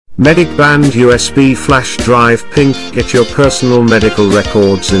MedicBand USB Flash Drive Pink. Get your personal medical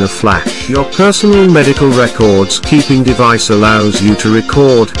records in a flash. Your personal medical records keeping device allows you to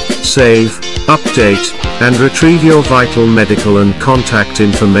record, save, update, and retrieve your vital medical and contact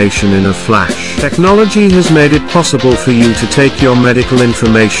information in a flash. Technology has made it possible for you to take your medical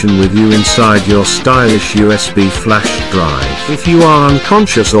information with you inside your stylish USB flash drive. If you are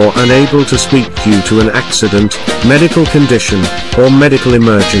unconscious or unable to speak due to an accident, medical condition, or medical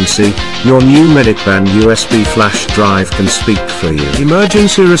emergency, your new MedicBand USB Flash Drive can speak for you.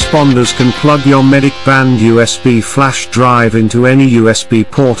 Emergency responders can plug your MedicBand USB Flash Drive into any USB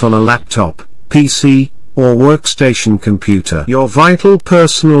port on a laptop, PC, or workstation computer. Your vital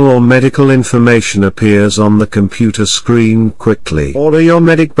personal or medical information appears on the computer screen quickly. Order your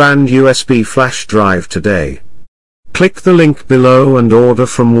MedicBand USB Flash Drive today. Click the link below and order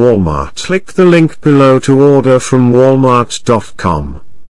from Walmart. Click the link below to order from walmart.com.